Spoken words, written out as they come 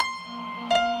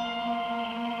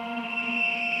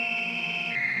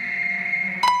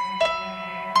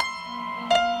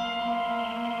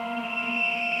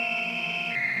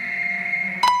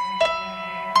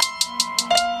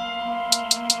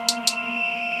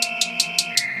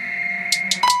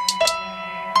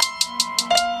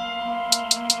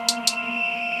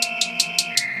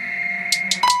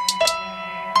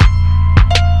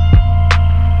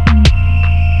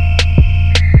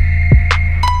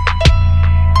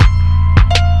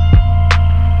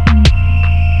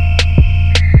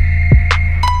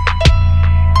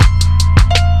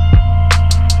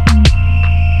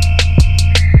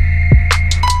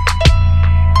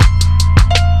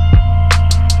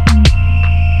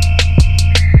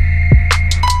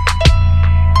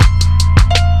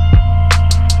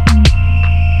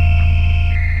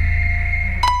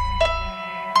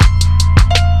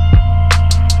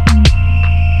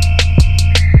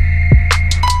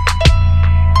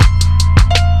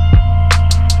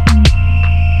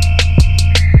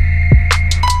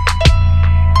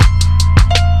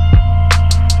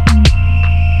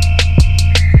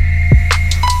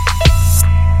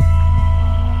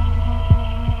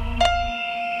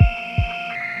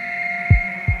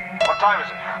time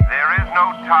is it? There is no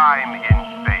time in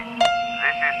space.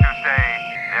 This is to say,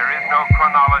 there is no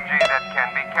chronology that can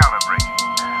be calibrated.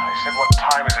 I said, what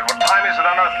time is it? What time is it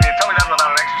on Earth? Can you tell me that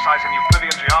without an exercise in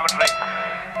Euclidean geometry?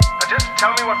 Now just tell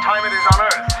me what time it is on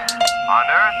Earth. On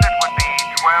Earth,